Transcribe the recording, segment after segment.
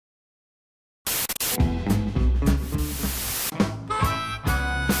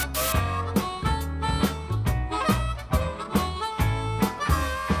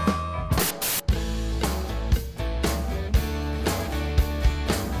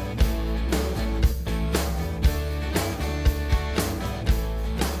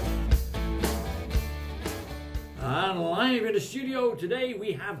studio today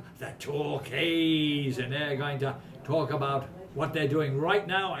we have the Torkays, and they're going to talk about what they're doing right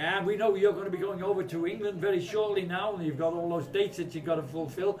now. And we know you're going to be going over to England very shortly now, and you've got all those dates that you've got to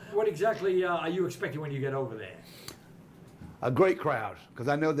fulfill. What exactly are you expecting when you get over there? A great crowd, because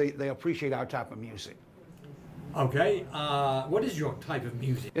I know they appreciate our type of music. Okay, what is your type of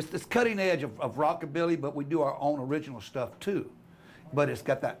music? It's this cutting edge of rockabilly, but we do our own original stuff too. But it's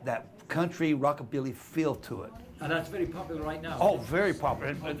got that country rockabilly feel to it. And that's very popular right now. Oh, very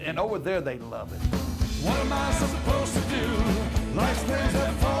popular. And over there, they love it. What am I supposed to do? Life's things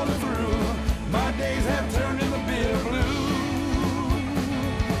have fallen through. My days have turned into bitter blue.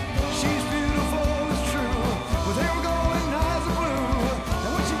 She's beautiful, it's true, with hair gold and eyes of blue.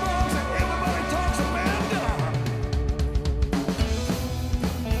 And when she walks, everybody talks about.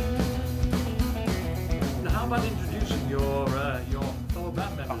 Now, how about introducing your fellow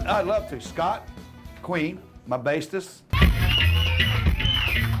band members? I'd love to. Scott, Queen, my bassist.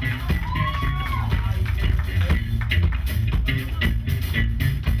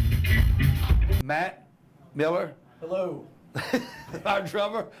 Matt Miller. Hello. Our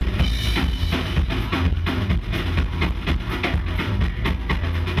drummer.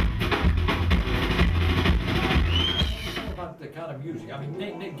 About the kind of music. I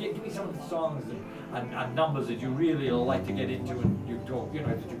mean, give me some of the songs and numbers that you really like to get into and you talk,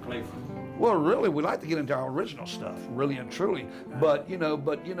 that you play from. Well, really, we like to get into our original stuff, really and truly. But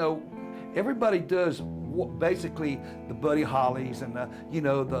everybody does basically the Buddy Hollies and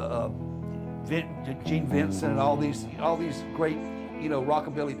Gene Vincent and all these great,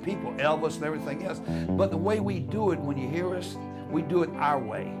 rockabilly people, Elvis and everything else. But the way we do it, when you hear us, we do it our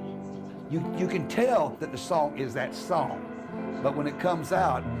way. You can tell that the song is that song, but when it comes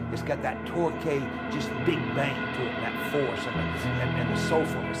out, it's got that Torkay, just big bang to it, that force and the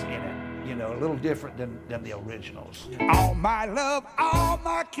soulfulness in it. A little different than the originals. All my love, all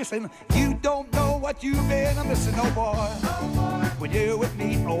my kissing, you don't know what you've been missing, oh boy. When you're with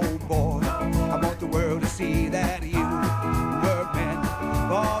me, oh boy, I want the world to see that you were meant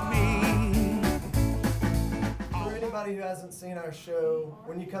for me. For anybody who hasn't seen our show,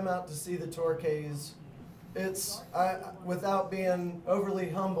 when you come out to see the Torkays, without being overly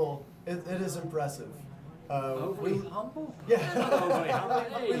humble, it is impressive. Overly humble? Yeah.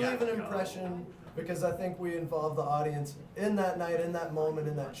 We leave an impression because I think we involve the audience in that night, in that moment,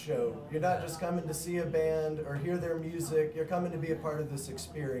 in that show. You're not just coming to see a band or hear their music, you're coming to be a part of this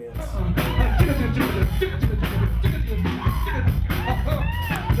experience.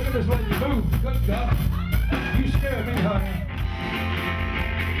 You scared me, honey.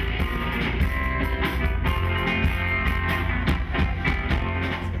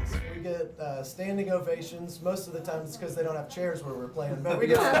 Standing ovations. Most of the time it's because they don't have chairs where we're playing, but we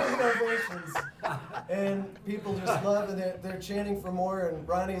get standing ovations, and people just love it. They're chanting for more, and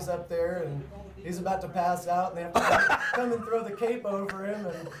Ronnie's up there, and he's about to pass out, and they have to come and throw the cape over him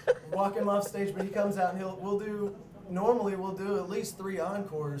and walk him off stage, but he comes out, and normally we'll do at least 3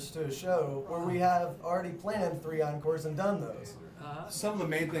 encores to a show, where we have already planned 3 encores and done those. Some of the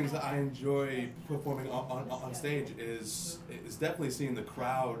main things that I enjoy performing on stage is definitely seeing the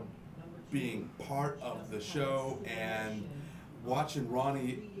crowd being part of the show and watching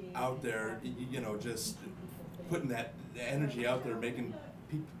Ronnie out there, just putting that energy out there, making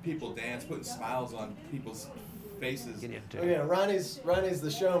people dance, putting smiles on people's faces. Oh yeah, Ronnie's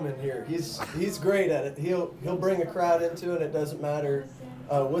the showman here. He's great at it. He'll bring a crowd into it. It doesn't matter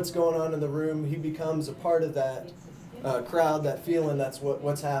what's going on in the room. He becomes a part of that crowd, that feeling. That's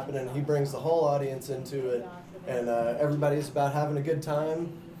what's happening. He brings the whole audience into it, and everybody's about having a good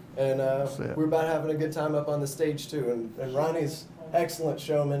time. And we're about having a good time up on the stage too. And Ronnie's excellent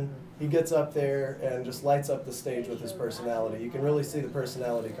showman. He gets up there and just lights up the stage with his personality. You can really see the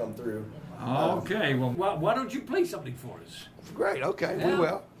personality come through. Okay, well, why don't you play something for us? Great, okay, yeah. We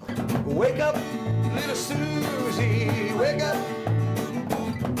will. Wake up, little Susie, wake up.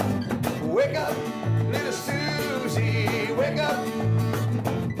 Wake up, little Susie, wake up.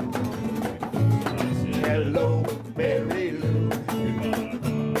 Hello, Mary Lou.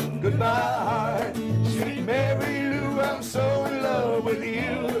 Goodbye, sweet Mary Lou, I'm so in love with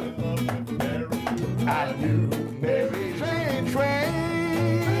you. I knew Mary train,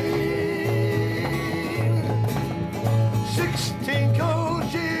 16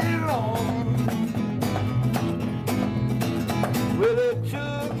 coaches long. Well, it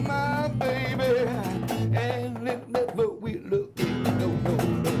took my baby and it never will look. No.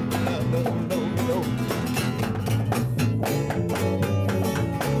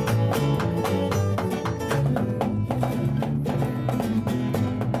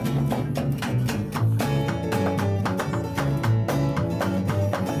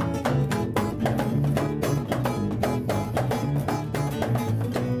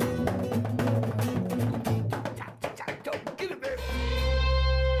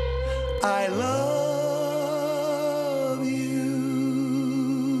 I love